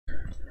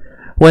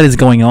What is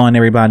going on,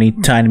 everybody?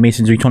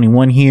 Animation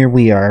 321 here.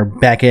 We are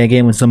back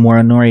again with some more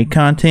UnOrdinary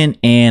content,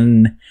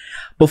 and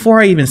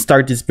before I even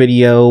start this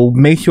video,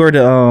 make sure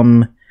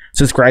to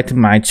subscribe to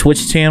my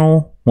Twitch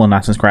channel. Well,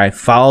 not subscribe,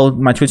 follow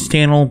my Twitch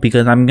channel,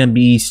 because I'm gonna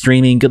be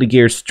streaming Guilty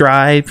Gear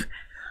Strive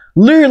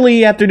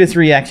literally after this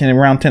reaction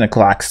around 10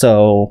 o'clock,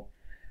 so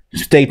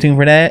stay tuned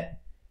for that.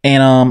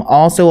 And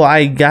also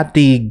I got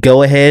the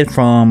go ahead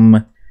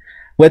from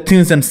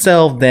webtoons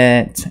themselves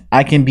that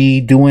I can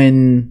be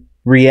doing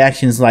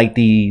reactions like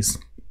these,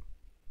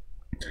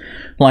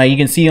 like you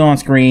can see on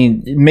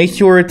screen. Make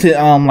sure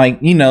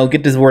to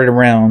get this word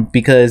around,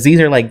 because these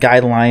are like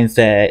guidelines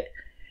that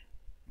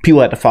people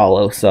have to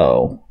follow.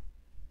 So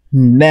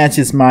that's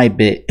just my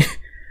bit.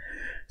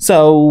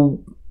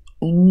 So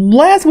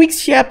last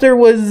week's chapter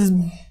was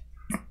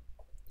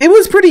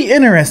pretty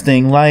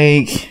interesting,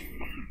 like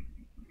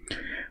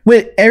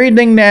with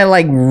everything that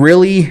like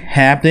really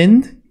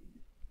happened.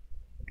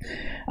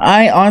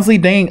 I honestly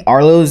think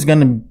Arlo is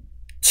gonna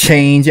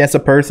change as a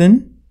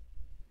person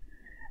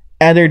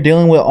after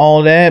dealing with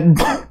all that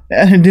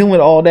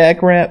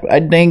crap.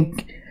 I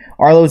think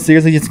Arlo is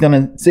seriously just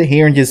gonna sit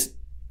here and just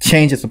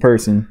change as a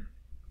person.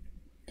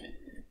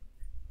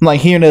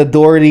 Like, hearing the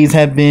authorities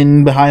have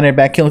been behind their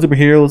back killing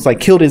superheroes, like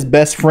killed his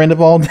best friend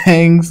of all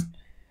things,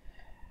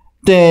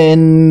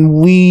 then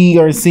we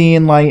are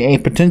seeing like a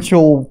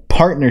potential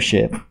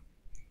partnership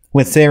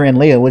with Sarah and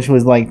Leia, which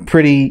was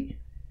pretty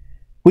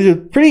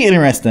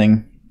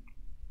interesting.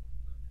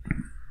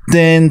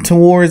 Then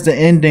towards the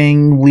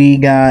ending, we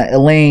got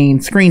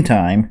Elaine screen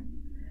time,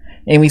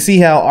 and we see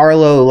how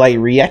Arlo like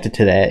reacted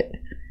to that.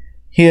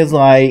 He was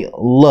like,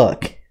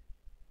 "Look,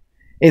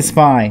 it's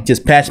fine,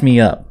 just patch me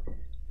up,"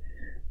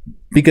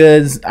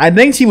 because I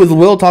think she was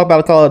will talk about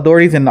the call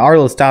authorities, and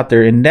Arlo stopped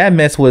her, and that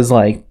mess was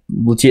like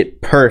legit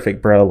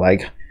perfect, bro.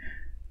 Like,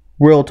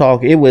 real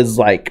talk, it was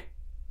like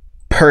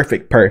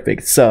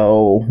perfect.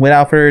 So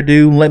without further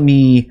ado, let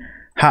me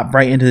hop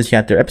right into this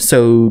chapter,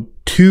 episode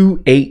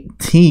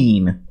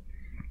 218.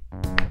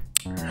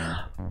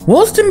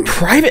 Wilston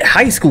Private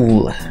High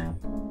School.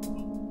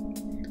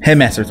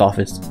 Headmaster's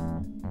office.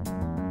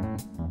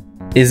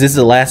 Is this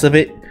the last of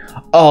it?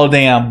 Oh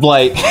damn,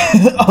 Blake.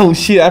 Oh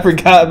shit, I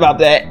forgot about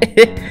that.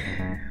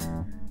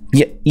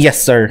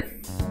 Yes sir.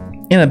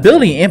 An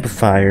ability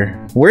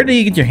amplifier. Where do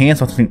you get your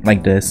hands on something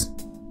like this?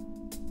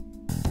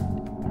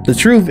 The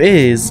truth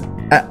is,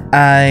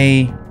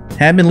 I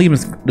have been leaving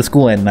the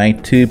school at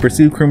night to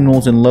pursue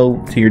criminals in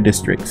low-tier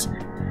districts.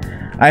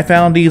 I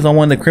found these on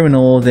one of the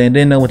criminals and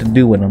didn't know what to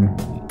do with them,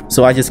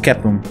 so I just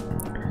kept them.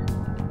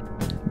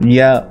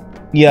 Yeah,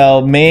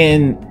 yo,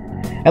 man.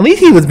 At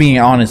least he was being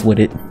honest with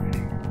it.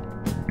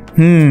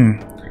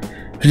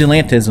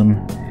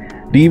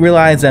 Vigilantism. Do you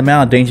realize the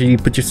amount of danger you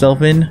put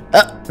yourself in?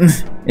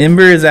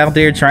 Ember is out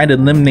there trying to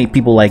eliminate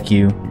people like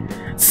you.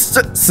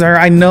 Sir,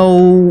 I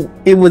know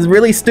it was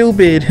really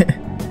stupid.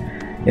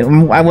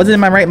 I wasn't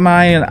in my right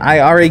mind. I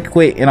already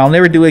quit, and I'll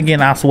never do it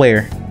again, I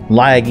swear.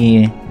 Lie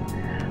again.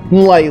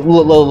 Like,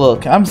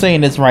 look, I'm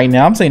saying this right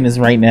now.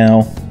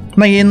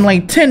 Like, in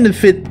like 10 to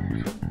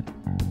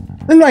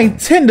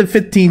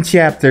 15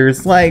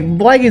 chapters, like,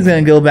 Blake is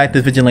gonna go back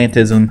to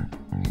vigilantism.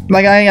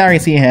 Like, I already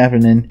see it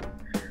happening.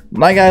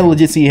 Like, I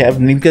legit see it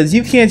happening, because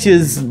you can't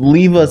just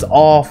leave us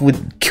off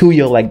with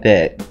Kuyo like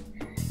that.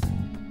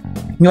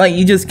 Like,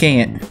 you just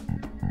can't.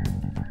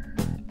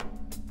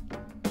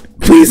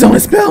 Please don't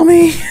expel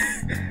me.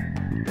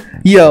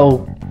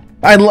 Yo,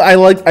 I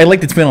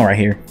like the panel right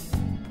here.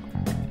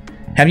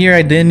 Have your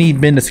identity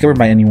been discovered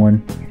by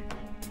anyone?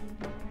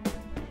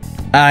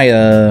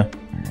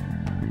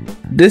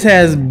 This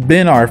has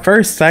been our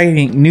first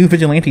new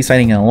vigilante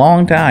sighting in a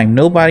long time.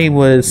 Nobody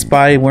was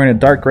spotted wearing a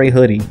dark gray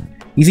hoodie.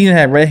 He's even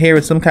had red hair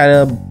with some kind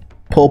of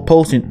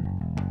propulsion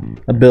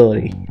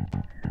ability.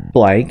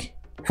 Like,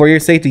 for your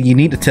safety, you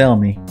need to tell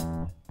me.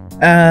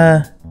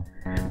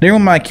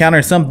 During my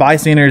encounter, some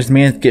bystanders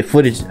managed to get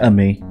footage of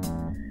me,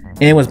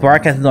 and it was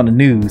broadcasted on the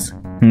news.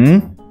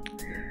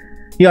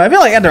 Yo, I feel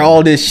like after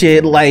all this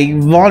shit, like,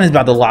 Vaughn is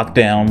about to lock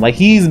down. Like,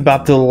 he's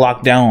about to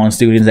lock down on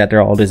students after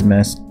all this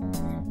mess.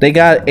 They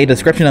got a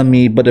description of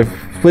me, but the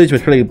footage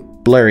was pretty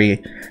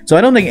blurry, so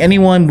I don't think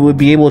anyone would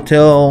be able to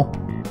tell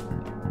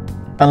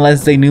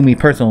unless they knew me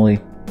personally.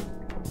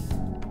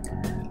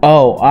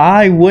 Oh,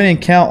 I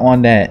wouldn't count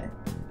on that.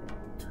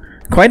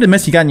 Quite the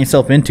mess you gotten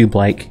yourself into,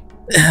 Blake.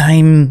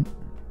 I'm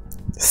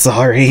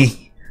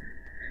sorry.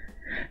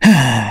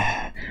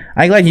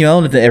 I'm glad you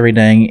owned it to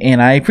everything,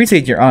 and I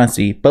appreciate your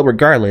honesty, but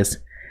regardless,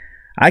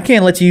 I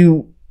can't let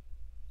you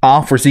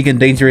off for seeking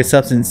dangerous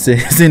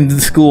substances in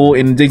school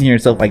and endangering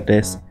yourself like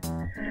this.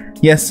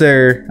 Yes,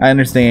 sir, I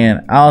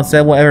understand. I'll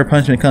accept whatever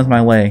punishment comes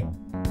my way.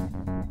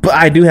 But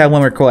I do have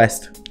one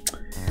request.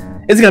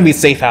 It's gonna be a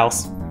safe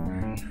house.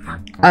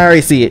 I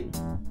already see it.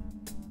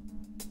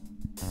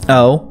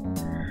 Oh.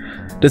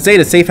 To say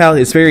the safe house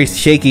is very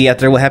shaky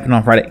after what happened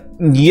on Friday.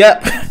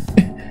 Yep.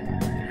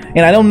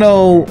 And I don't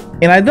know,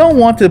 and I don't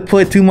want to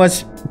put too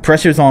much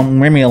pressures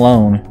on Remy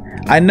alone.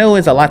 I know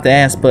it's a lot to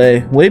ask,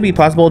 but would it be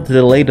possible to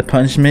delay the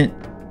punishment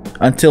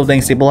until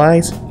things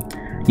stabilize?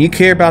 You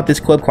care about this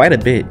club quite a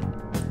bit.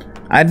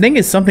 I think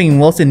it's something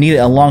Wilson needed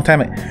a long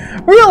time.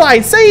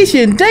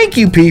 Realization! Thank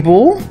you,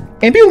 people!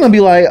 And people gonna be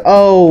like,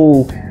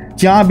 oh,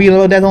 John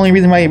below, that's the only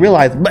reason why he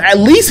realized. But at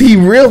least he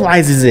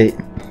realizes it.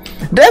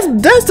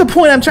 That's the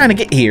point I'm trying to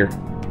get here.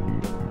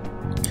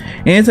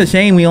 And it's a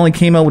shame we only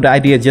came up with the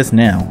idea just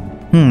now.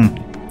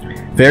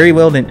 Very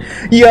well then.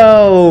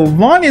 Yo,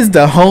 Vaughn is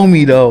the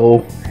homie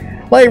though.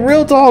 Like,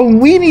 real talk,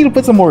 we need to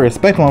put some more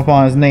respect on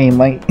Vaughn's name.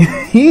 Like,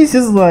 he's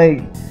just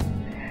like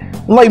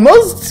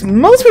most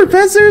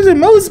professors and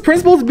most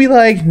principals be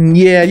like,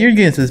 yeah, you're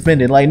getting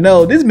suspended. Like,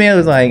 no, this man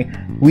was like,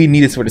 we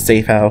need this for the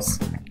safe house.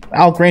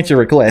 I'll grant your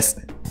request.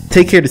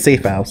 Take care of the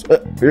safe house.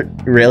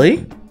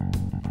 Really?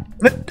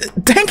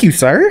 Thank you,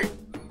 sir.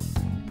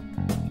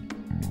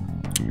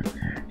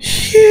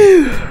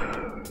 Phew.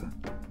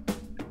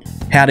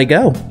 How'd it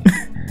go?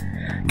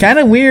 Kind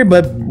of weird,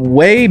 but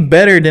way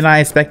better than I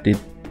expected.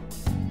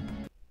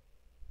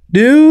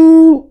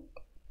 Do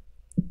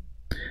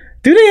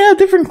they have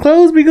different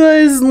clothes?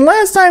 Because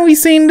last time we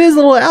seen this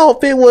little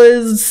outfit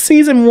was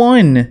season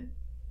 1,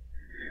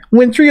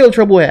 when trio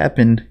trouble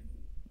happened.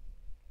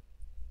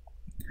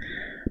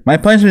 My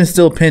punishment is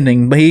still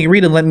pending, but he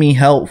agreed to let me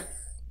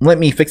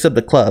fix up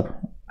the club.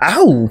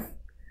 Ow!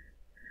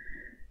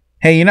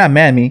 Hey, you're not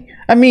mad at me.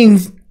 I mean,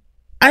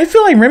 I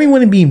feel like Remy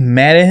wouldn't be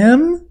mad at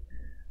him.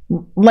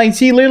 Like,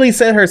 she literally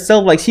said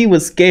herself like she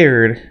was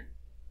scared.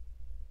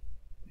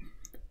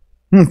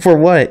 For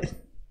what?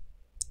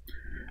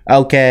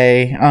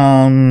 Okay,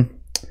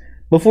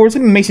 before this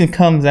information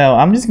comes out,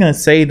 I'm just gonna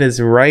say this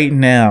right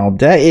now.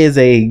 That is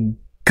a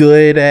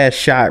good ass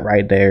shot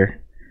right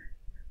there.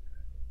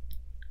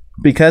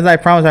 Because I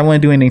promised I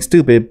wouldn't do anything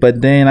stupid,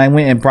 but then I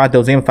went and brought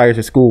those amplifiers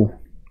to school.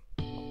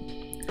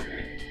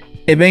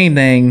 If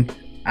anything,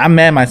 I'm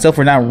mad at myself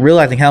for not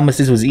realizing how much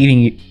this was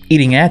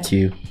eating at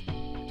you.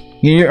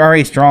 You're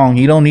already strong.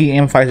 You don't need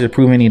amplifiers to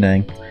prove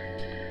anything.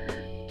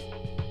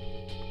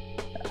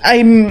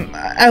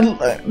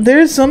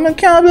 There's some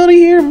accountability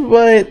here,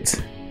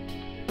 but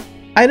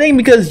I think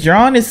because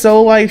John is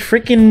so like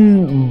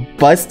freaking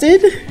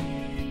busted,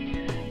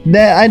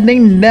 that I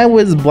think that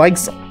was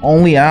Blake's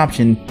only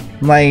option.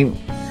 Like,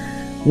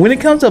 when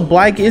it comes to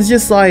Blake, it's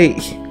just like,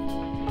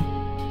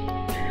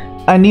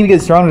 I need to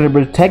get stronger to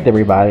protect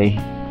everybody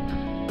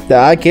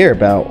that I care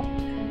about.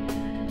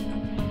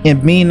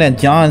 And being that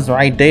John's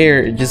right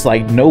there, just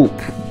like, nope.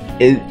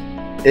 It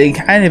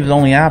kind of is the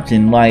only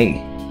option. Like,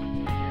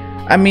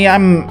 I mean,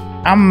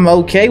 I'm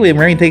okay with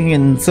Mary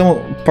taking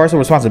some partial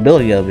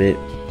responsibility of it.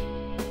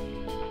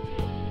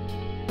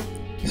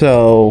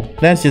 So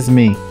that's just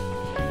me.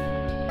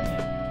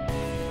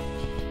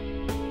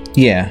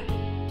 Yeah.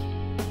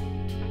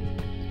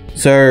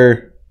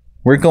 Sir,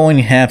 we're going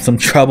to have some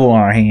trouble on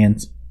our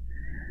hands.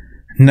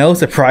 No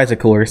surprise, of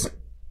course.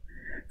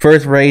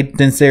 First Ray,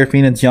 then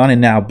Seraphina, John,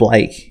 and now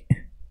Blake.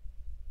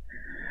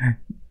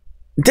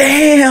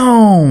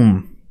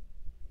 Damn!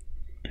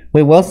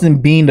 With Wilson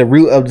being the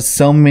root of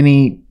so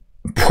many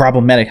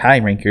problematic high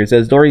rankers,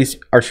 as Dories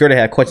are sure to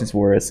have questions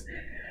for us.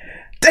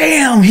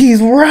 Damn,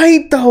 he's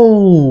right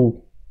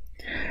though!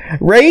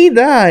 Ray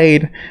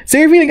died.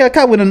 Seraphina got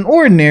caught with an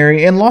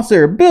ordinary and lost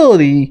her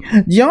ability.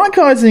 John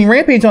causing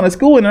rampage on the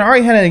school and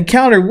already had an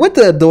encounter with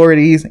the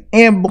authorities,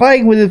 and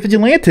Blake with his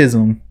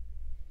vigilantism.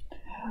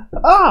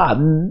 Ah,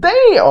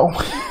 damn!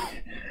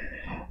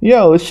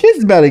 Yo,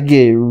 shit's about to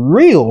get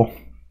real.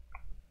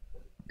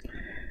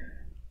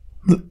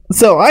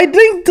 So I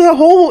think the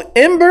whole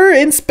Ember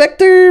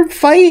Inspector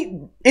fight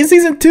in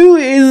season 2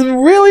 is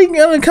really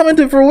gonna come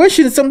into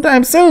fruition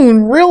sometime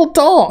soon. Real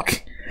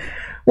talk.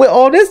 With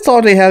all this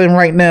talk they having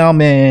right now,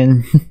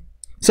 man.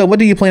 So what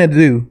do you plan to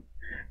do?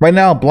 Right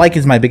now, Blake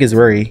is my biggest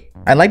worry.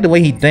 I like the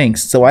way he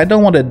thinks, so I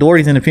don't want the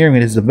authorities interfering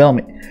with his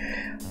development.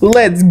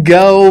 Let's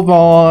go,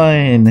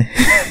 Vaughn.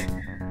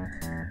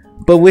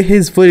 But with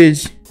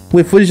footage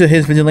of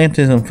his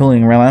vigilantism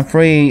filling around, I'm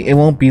afraid it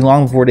won't be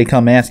long before they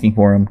come asking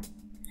for him.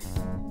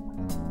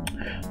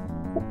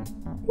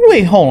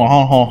 Wait, hold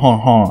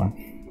on.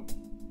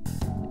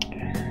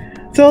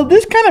 So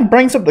this kind of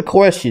brings up the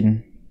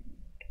question.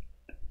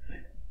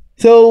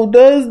 So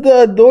does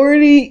the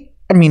authority,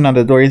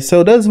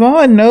 so does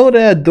Vaughn know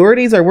the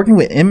authorities are working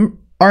with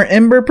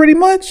Ember pretty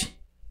much?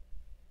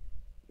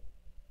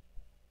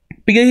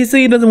 Because he said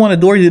he doesn't want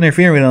authorities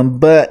interfering with him,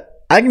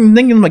 but I can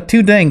think of like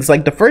two things.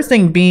 Like the first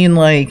thing being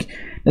like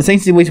the same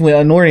situation with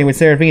UnOrdinary with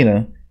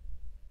Seraphina.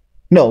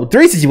 No,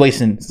 3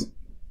 situations.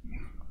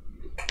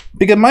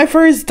 Because my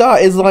first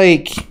thought is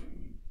like,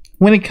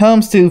 when it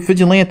comes to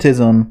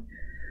vigilantism,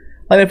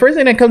 like the first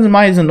thing that comes to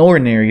mind is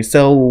UnOrdinary.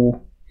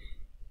 So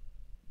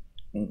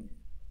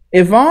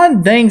if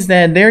Vaughn thinks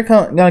that they're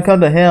gonna come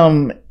to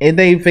him if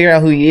they figure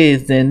out who he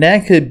is, then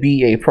that could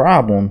be a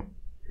problem.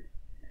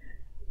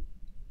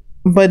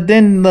 But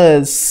then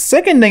the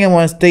second thing I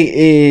want to state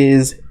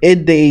is,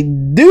 if they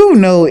do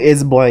know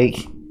it's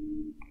Blake,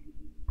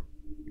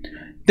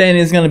 then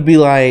it's gonna be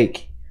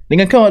like, they're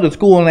gonna come out to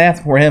school and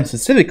ask for him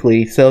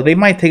specifically, so they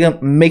might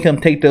make him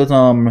take those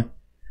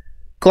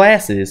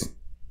classes.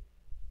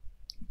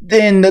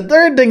 Then the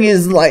third thing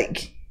is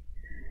like,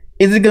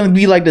 is it gonna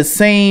be like the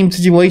same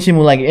situation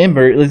with like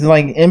Ember? Is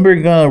like Ember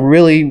gonna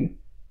really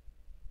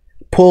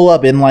pull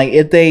up and like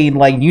if they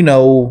like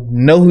know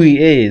who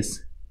he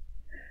is?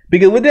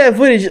 Because with that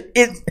footage,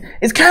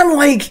 it's kind of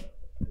like,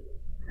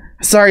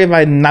 sorry if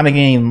I'm not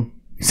making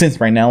sense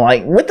right now.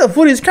 Like with the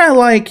footage, kind of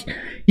like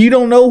you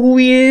don't know who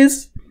he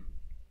is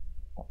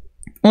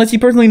unless you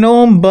personally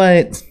know him.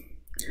 But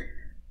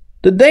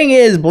the thing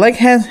is, Blake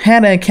has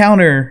had an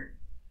encounter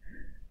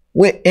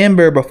with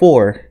Ember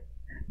before,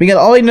 because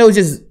all he knows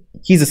is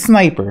he's a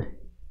sniper.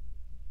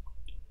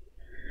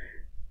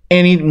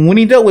 And when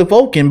he dealt with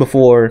Vulcan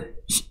before,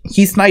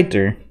 he sniped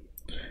her.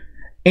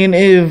 And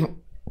if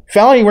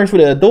Valerie works for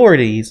the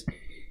authorities,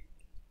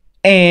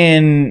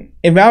 and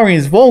if Valerie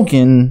is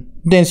Vulcan,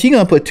 then she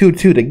gonna put 2 and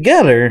 2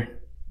 together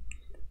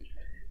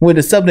with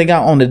the stuff they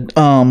got on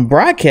the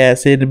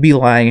broadcast. It'd be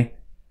like,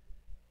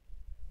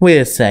 wait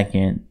a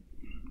second,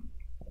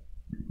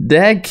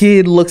 that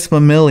kid looks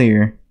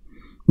familiar.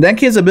 That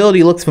kid's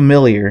ability looks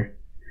familiar.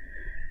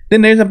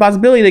 Then there's a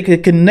possibility they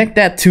could connect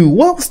that to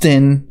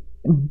Wellston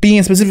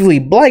being specifically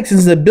Blake,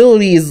 since his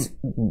ability is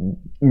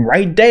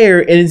right there.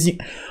 And it's,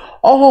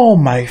 oh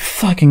my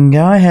fucking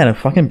god, I had a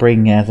fucking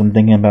breaking ass. I'm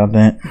thinking about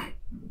that.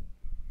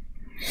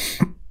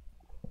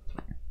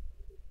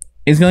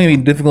 It's going to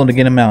be difficult to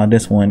get him out of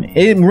this one.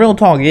 It real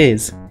talk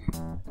is.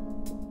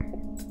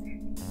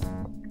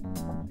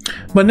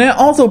 But that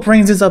also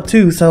brings this up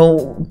too.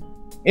 So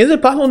is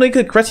it possible they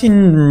could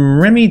question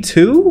Remy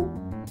too?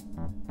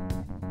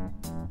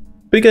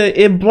 Because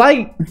if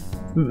Blake,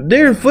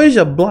 there's footage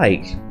of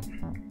Blake,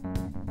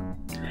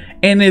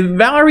 and if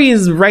Valerie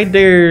is right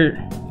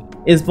there,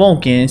 is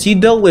Vulcan, she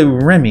dealt with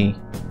Remy,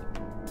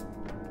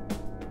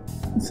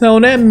 so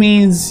that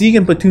means she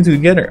can put 2 and 2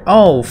 together.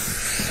 Oh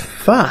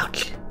fuck!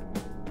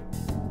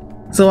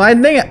 So I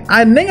think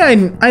I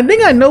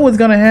know what's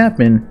gonna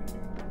happen.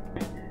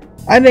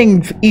 I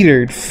think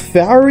either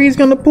Valerie's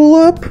gonna pull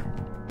up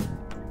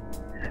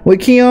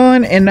with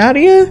Keon and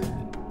Nadia.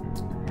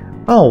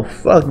 Oh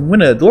fuck, when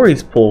the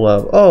authorities pull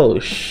up. Oh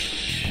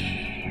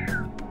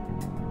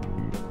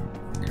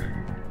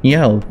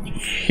yo,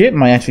 shit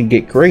might actually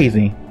get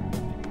crazy.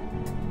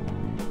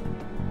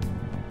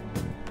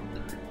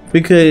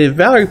 Because if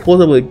Valerie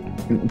pulls up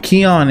with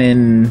Keon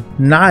and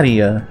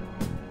Nadia,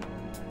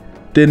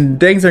 then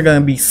things are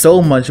gonna be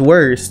so much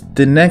worse.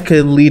 Then that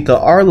could lead to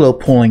Arlo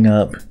pulling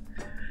up.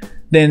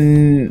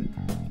 Then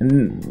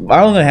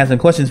Arlo gonna have some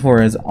questions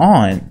for his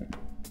aunt.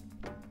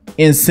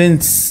 And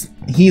since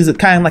he's a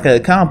kind of like a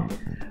comp,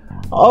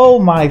 oh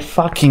my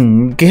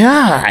fucking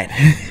god.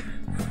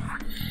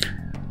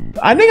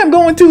 I think I'm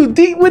going too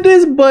deep with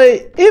this,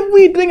 but if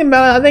we think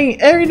about it, I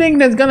think everything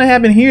that's gonna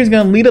happen here is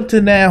gonna lead up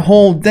to that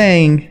whole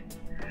thing.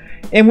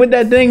 And with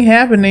that thing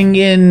happening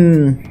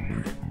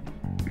in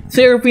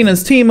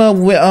Seraphina's team up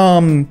with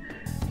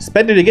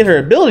Spectre to get her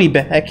ability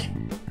back,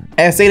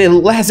 as stated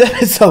last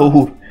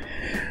episode.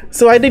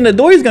 So I think the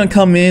Dory's gonna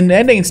come in, and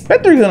I think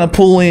Spectre's gonna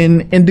pull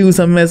in and do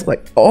some mess.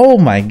 Like, oh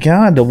my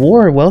god, the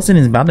war at Wellston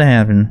is about to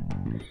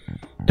happen.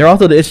 There are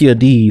also the issue of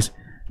D's.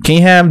 Can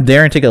you have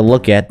Darren take a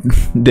look at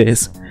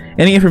this?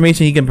 Any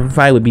information he can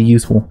provide would be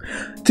useful.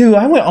 Dude,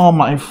 I went on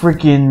my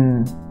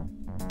freaking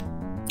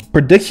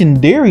prediction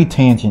dairy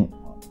tangent.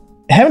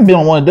 I haven't been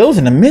on one of those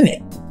in a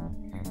minute.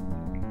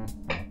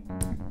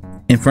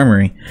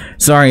 Infirmary.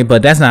 Sorry,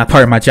 but that's not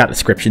part of my job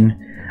description.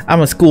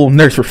 I'm a school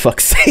nurse, for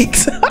fuck's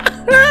sakes.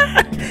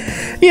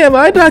 Yeah, but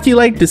I thought you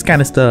liked this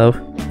kind of stuff.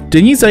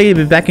 Didn't you say you've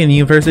been back in the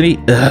university?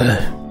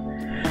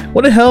 Ugh.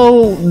 What the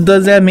hell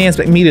does that man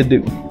expect me to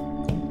do?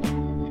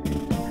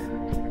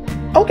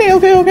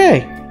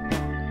 Okay.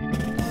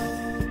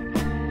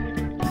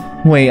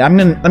 Wait, I'm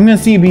gonna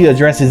see if he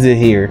addresses it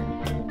here.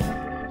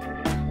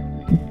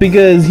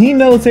 Because he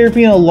knows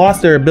Seraphina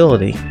lost their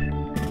ability.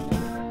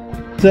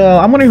 So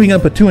I'm wondering if he's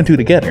gonna put 2 and 2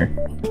 together.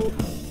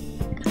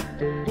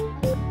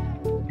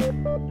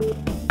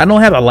 I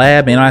don't have a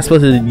lab, and I'm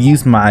supposed to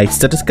use my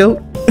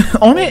stethoscope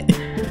on it?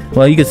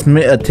 Well, you can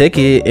submit a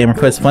ticket and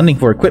request funding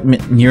for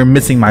equipment, and you're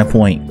missing my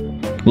point.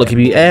 Look, if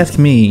you ask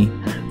me,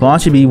 Vaughn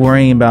should be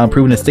worrying about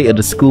improving the state of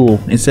the school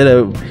instead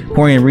of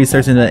pouring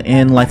research into the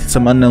end like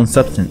some unknown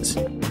substance.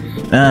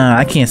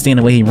 I can't stand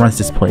the way he runs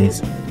this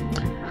place.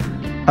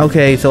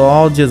 Okay, so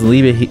I'll just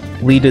leave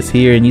this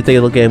here, and you take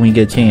a look at it when you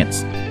get a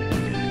chance.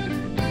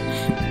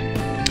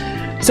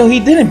 So he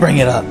didn't bring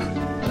it up.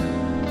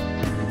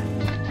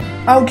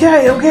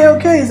 Okay,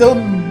 so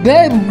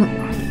that...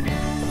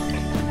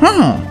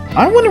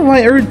 I wonder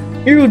why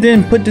Eru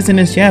didn't put this in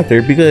this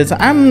chapter, because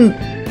I'm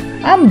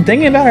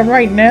thinking about it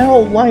right now,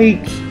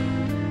 like,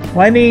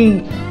 why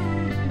didn't...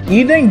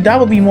 You think Dot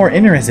would be more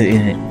interested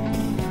in it?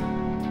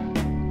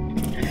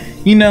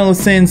 You know,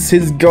 since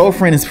his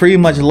girlfriend is pretty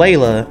much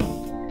Layla,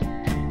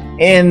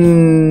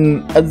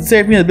 and a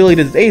Seraphina's ability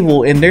to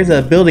disable, and there's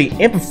an ability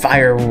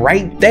amplifier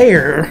right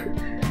there.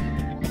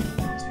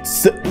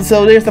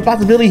 So there's the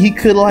possibility he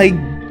could like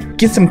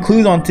get some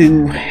clues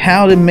onto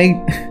how to make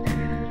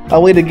a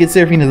way to get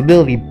Seraphina's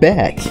ability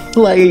back.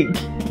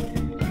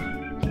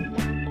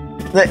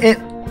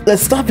 The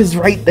stuff is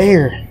right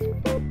there.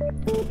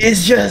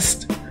 It's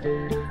just,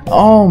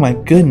 oh my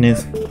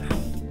goodness.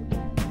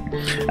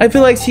 I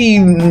feel like she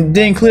didn't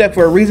include that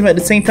for a reason, but at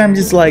the same time,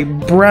 just like,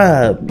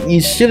 bruh,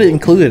 you should have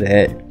included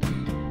that.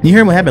 You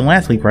heard what happened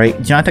last week,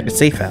 right? John took the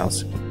safe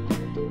house.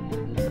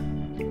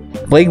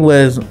 Blake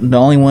was the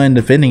only one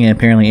defending it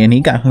apparently, and he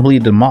got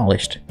completely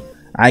demolished.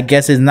 I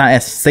guess it's not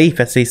as safe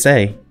as they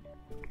say.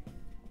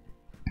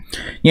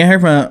 Yeah,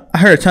 I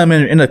heard a ton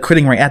of ended up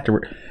quitting right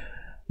afterward.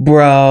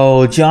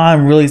 Bro,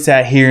 John really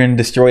sat here and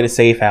destroyed a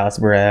safe house,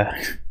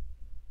 bruh.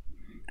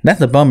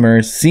 That's a bummer.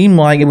 It seemed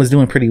like it was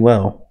doing pretty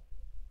well.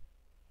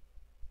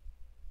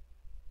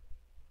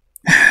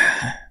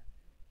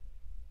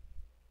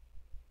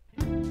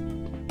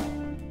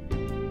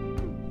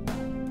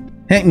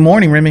 Hey,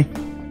 morning, Remy.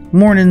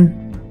 Morning.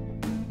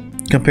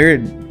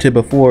 Compared to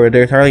before,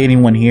 there's hardly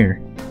anyone here.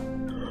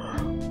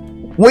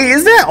 Wait,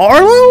 is that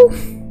Arlo?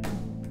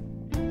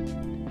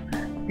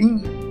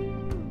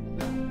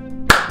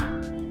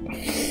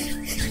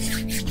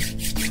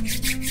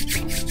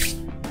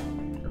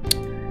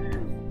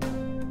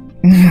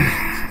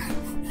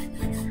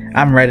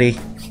 I'm ready.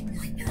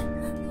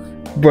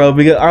 Bro,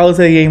 because Arlo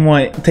said he didn't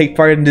want to take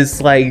part in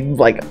this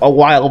like a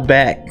while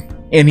back.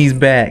 And he's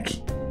back.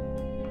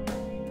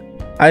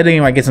 I think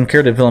I might get some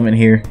character development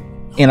here.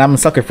 And I'm a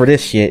sucker for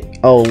this shit.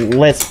 Oh,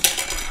 let's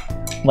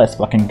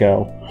fucking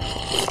go.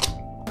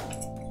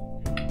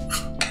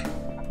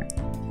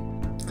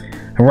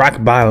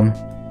 Rock Bottom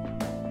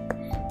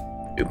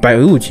by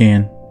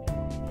Uwu-chan.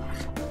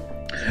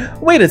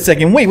 Wait a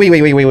second. Wait.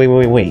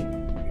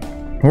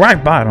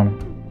 Rock Bottom.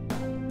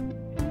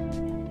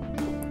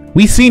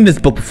 We've seen this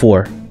book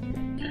before.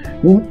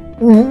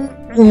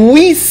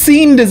 We've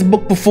seen this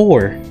book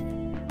before.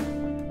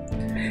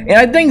 And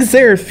I think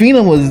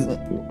Serafina was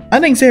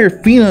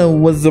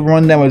the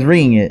one that was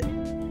reading it.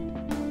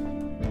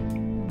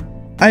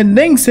 I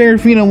think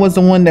Serafina was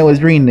the one that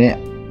was reading it.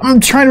 I'm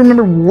trying to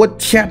remember what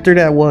chapter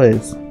that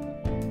was.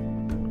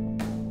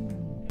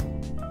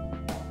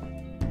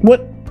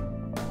 What?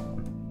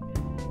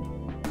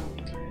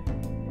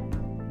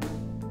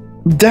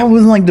 That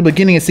was like the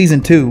beginning of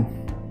season 2.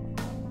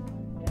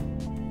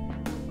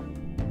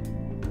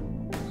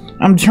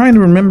 I'm trying to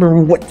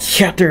remember what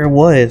chapter it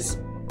was.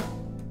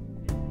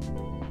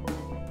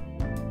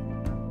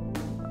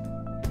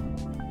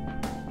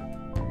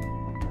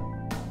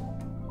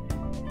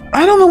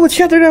 I don't know what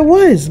chapter that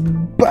was,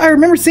 but I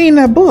remember seeing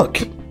that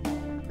book.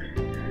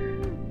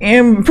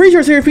 And I'm pretty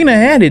sure Serafina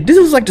had it. This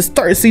was like the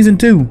start of season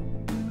 2.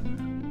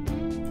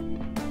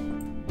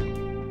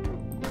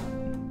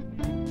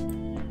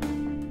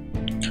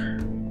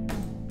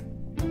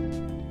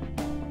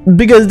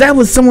 Because that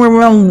was somewhere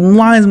around the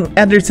lines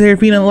after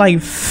Serafina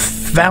like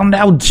found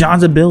out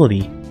John's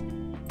ability.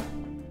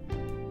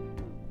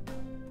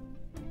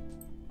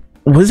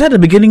 Was that the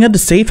beginning of the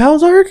safe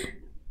house arc?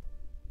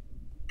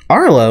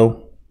 Arlo?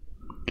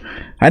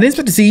 I didn't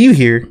expect to see you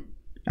here.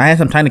 I had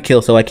some time to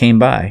kill, so I came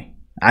by.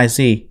 I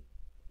see.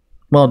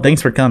 Well,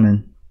 thanks for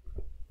coming.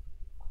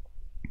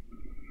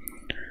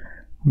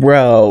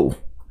 Bro,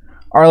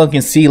 Arlo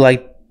can see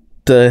like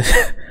the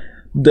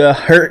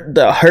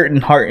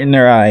hurting heart in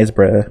their eyes,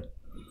 bro.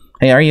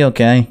 Hey, are you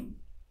okay?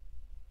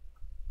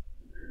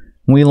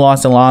 We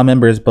lost a lot of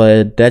members,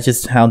 but that's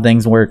just how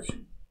things work.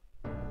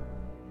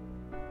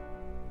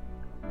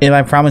 If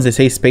I promise a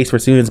safe space for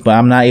students, but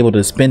I'm not able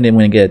to spend it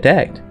when I get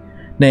attacked,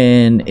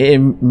 then it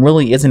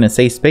really isn't a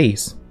safe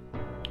space.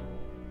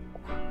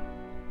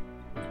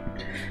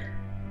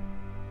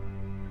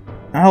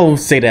 I'll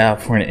say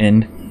that for an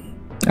end.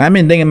 I've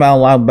been thinking about a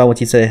lot about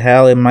what you said,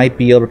 how it might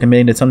be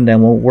overcommitting to something that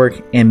won't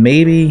work, and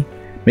maybe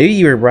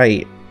you were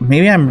right.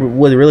 Maybe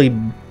was really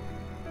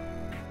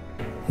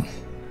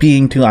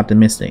being too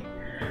optimistic.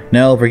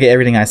 No, forget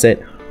everything I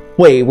said.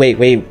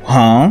 Wait,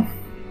 huh?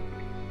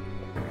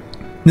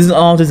 This is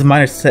all just a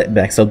minor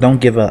setback, so don't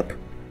give up.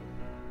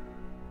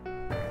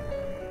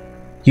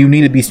 You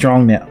need to be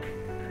strong now.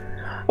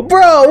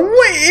 Bro,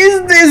 what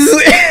is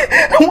this?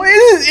 What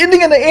is this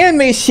ending of the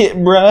anime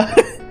shit, bro?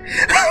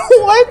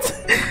 What?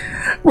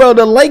 Bro,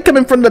 the light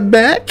coming from the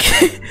back?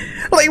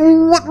 Like,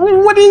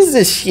 what is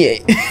this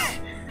shit?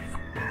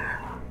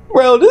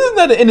 Bro, this is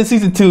not the end of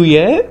season 2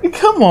 yet.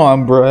 Come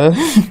on, bro.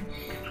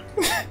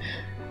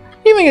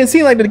 You make it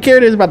seem like the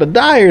character is about to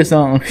die or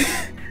something.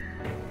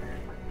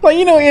 Like,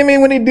 you know what I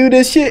mean, when they do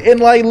this shit and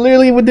like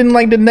literally within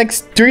like the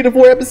next 3 to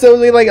 4 episodes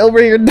they like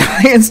over here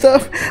die and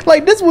stuff.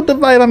 Like, this is what the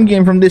vibe I'm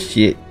getting from this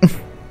shit.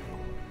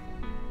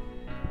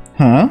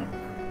 Huh?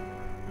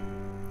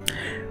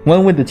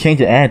 What would the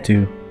change of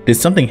attitude? Did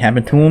something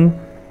happen to him?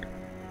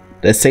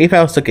 The safe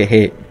house took a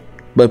hit,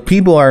 but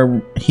people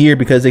are here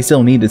because they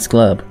still need this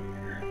club.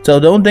 So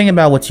don't think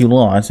about what you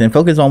lost and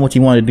focus on what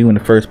you want to do in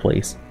the first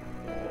place.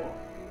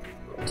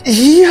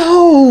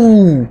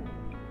 Yo!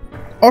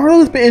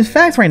 Arlo's spitting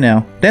facts right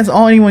now. That's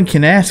all anyone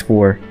can ask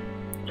for.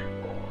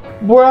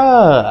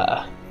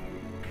 Bruh.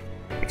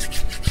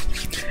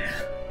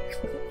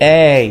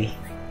 Hey.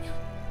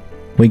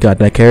 We got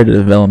that character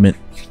development.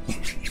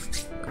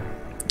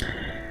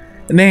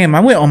 Damn, I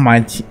went on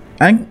my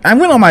I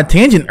went on my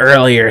tangent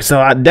earlier, so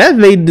that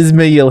made this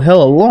video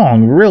hella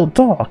long. Real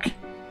talk.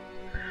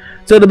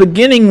 So the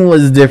beginning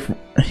was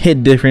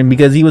hit different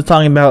because he was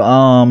talking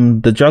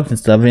about the drugs and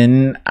stuff,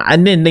 and I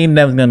didn't think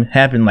that was gonna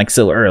happen like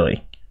so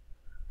early.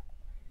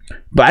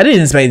 But I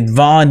didn't expect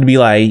Vaughn to be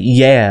like,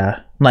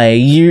 yeah, like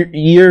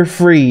you're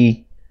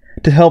free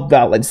to help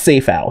out like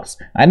safe house.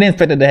 I didn't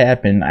expect it to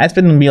happen. I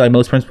expected him to be like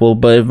most principal,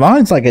 but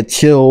Vaughn's like a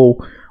chill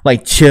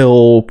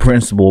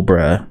principal,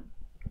 bruh.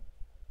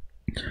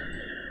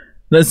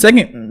 The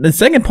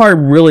second part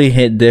really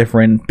hit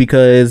different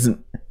because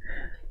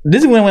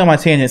this is when I went on my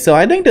tangent. So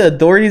I think the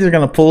authorities are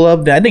gonna pull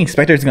up. I think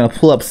inspectors are gonna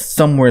pull up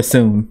somewhere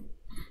soon.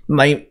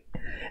 Like,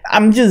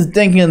 I'm just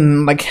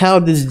thinking like how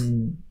this.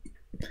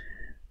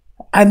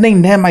 I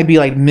think that might be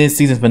like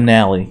mid-season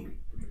finale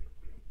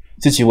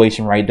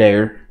situation right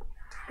there.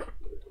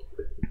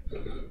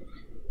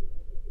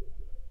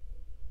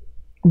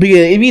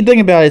 Because if you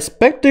think about it,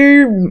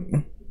 Spectre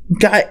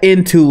got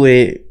into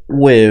it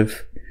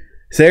with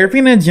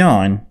Seraphina and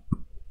John,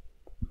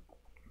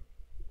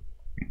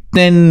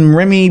 then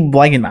Remy,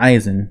 Blake, and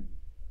Eisen.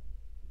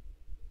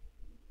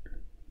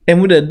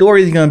 And with the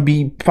authorities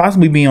gonna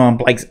possibly be on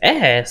Blake's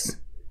ass.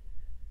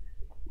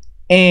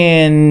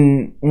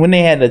 And when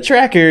they had the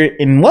tracker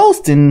in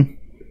Wellston,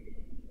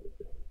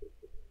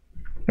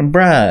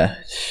 bruh.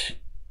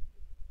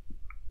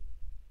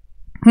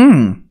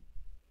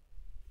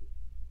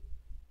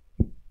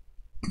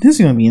 This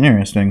is gonna be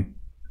interesting.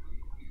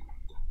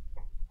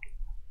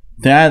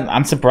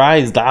 I'm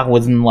surprised Doc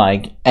wasn't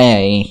like,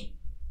 hey,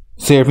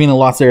 Seraphina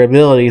lost their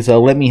ability, so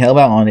let me help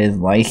out on this.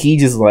 Like, he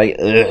just like,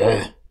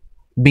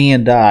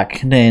 being Doc.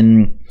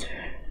 Then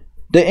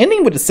the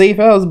ending with the safe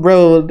house,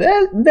 bro,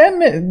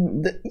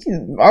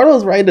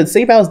 Arlo's right. The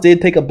safe house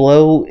did take a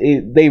blow.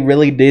 They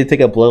really did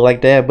take a blow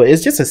like that, but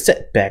it's just a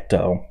setback,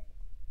 though.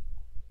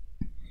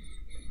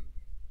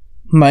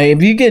 Like,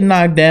 if you get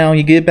knocked down,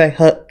 you get back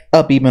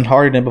up even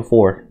harder than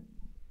before.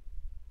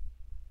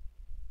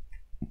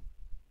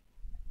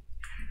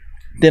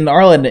 Then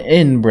Arlo at the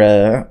end,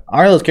 bruh.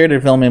 Arlo's character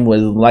development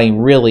was like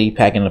really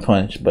packing a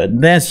punch,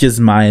 but that's just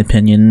my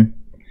opinion.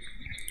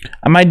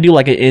 I might do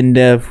like an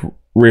in-depth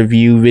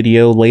review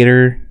video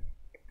later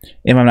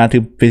if I'm not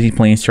too busy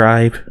playing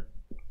Strive.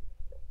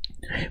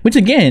 Which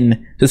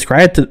again,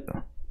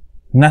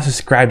 not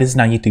subscribe. This is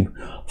not YouTube.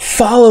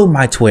 Follow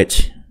my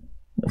Twitch.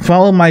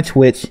 Follow my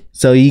Twitch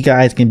so you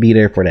guys can be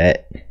there for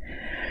that.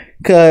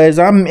 Cause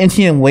I'm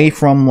inching away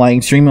from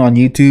like streaming on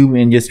YouTube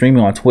and just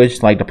streaming on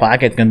Twitch. Like the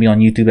podcast's gonna be on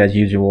YouTube as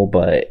usual,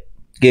 but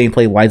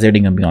gameplay wise,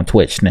 everything gonna be on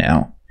Twitch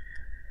now,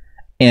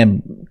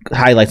 and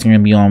highlights are gonna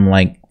be on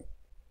like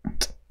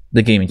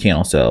the gaming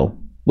channel. So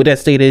with that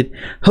stated,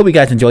 hope you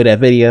guys enjoyed that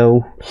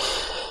video.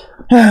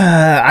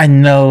 I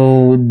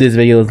know this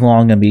video is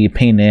long, gonna be a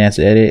pain in the ass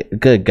to edit.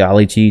 Good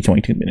golly gee,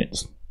 22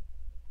 minutes.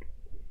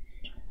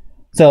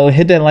 So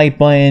hit that like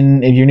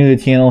button if you're new to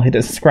the channel. Hit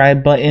the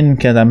subscribe button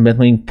because I'm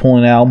definitely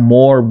pulling out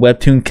more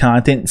webtoon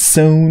content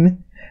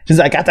soon. Since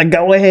I got to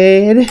go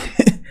ahead.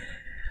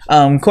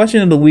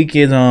 Question of the week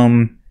is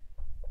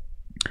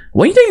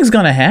what do you think is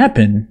gonna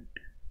happen?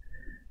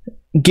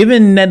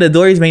 Given that the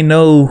Dories may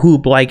know who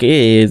Blake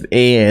is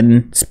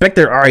and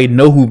Spectre already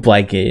know who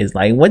Blake is,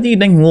 like what do you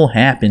think will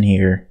happen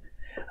here?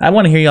 I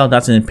want to hear y'all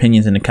thoughts and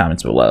opinions in the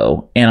comments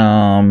below.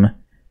 And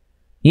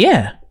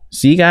yeah.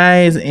 See you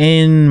guys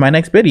in my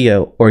next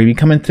video, or if you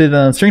come into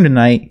the stream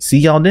tonight, see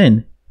y'all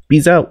then.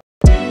 Peace out.